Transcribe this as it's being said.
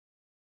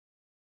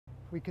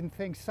we can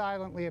think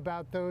silently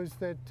about those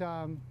that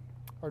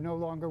are no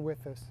longer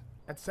with us.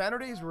 At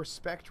Saturday's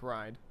Respect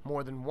Ride,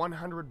 more than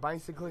 100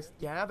 bicyclists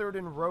gathered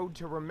and rode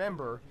to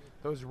remember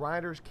those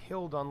riders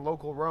killed on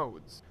local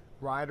roads.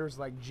 Riders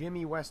like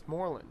Jimmy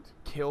Westmoreland,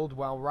 killed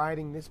while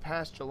riding this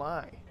past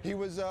July. He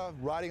was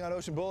riding on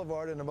Ocean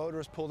Boulevard and a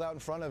motorist pulled out in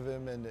front of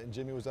him, and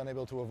Jimmy was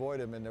unable to avoid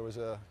him, and there was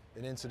an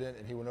incident,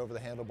 and he went over the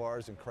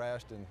handlebars and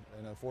crashed and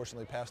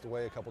unfortunately passed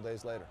away a couple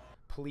days later.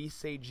 Police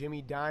say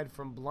Jimmy died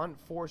from blunt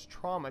force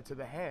trauma to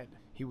the head.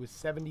 He was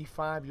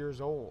 75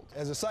 years old.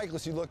 As a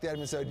cyclist, you looked at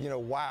him and said,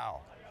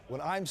 wow,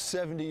 when I'm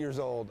 70 years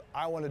old,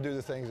 I want to do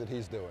the things that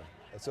he's doing.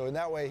 And so in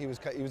that way, he was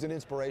an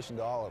inspiration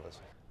to all of us.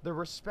 The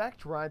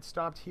Respect Ride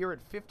stopped here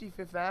at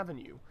 55th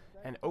Avenue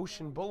and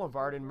Ocean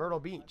Boulevard in Myrtle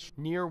Beach,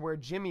 near where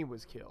Jimmy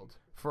was killed,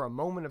 for a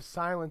moment of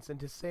silence and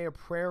to say a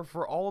prayer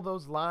for all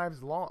those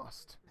lives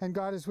lost. And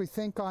God, as we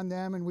think on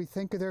them and we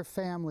think of their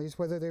families,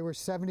 whether they were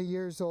 70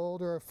 years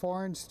old or a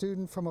foreign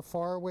student from a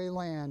faraway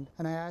land,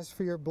 and I ask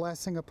for your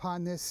blessing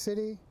upon this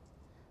city,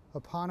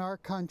 upon our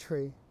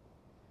country,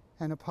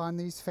 and upon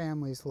these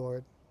families,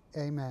 Lord.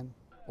 Amen.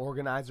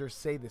 Organizers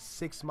say the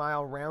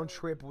 6-mile round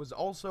trip was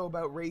also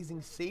about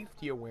raising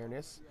safety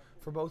awareness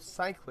for both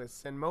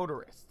cyclists and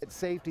motorists.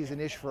 Safety is an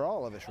issue for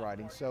all of us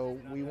riding, so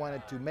we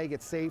wanted to make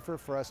it safer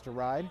for us to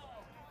ride.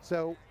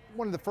 So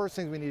one of the first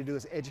things we need to do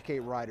is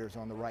educate riders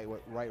on the right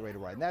way to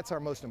ride. And that's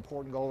our most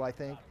important goal, I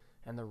think.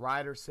 And the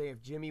riders say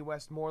if Jimmy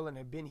Westmoreland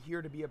had been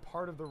here to be a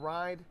part of the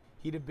ride,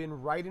 he'd have been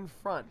right in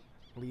front,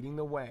 leading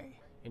the way.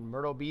 In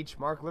Myrtle Beach,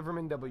 Mark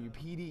Liverman,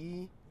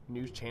 WPDE,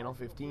 News Channel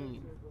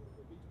 15.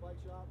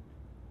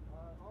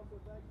 Also,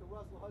 thanks to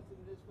Russell Hudson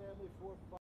and his family for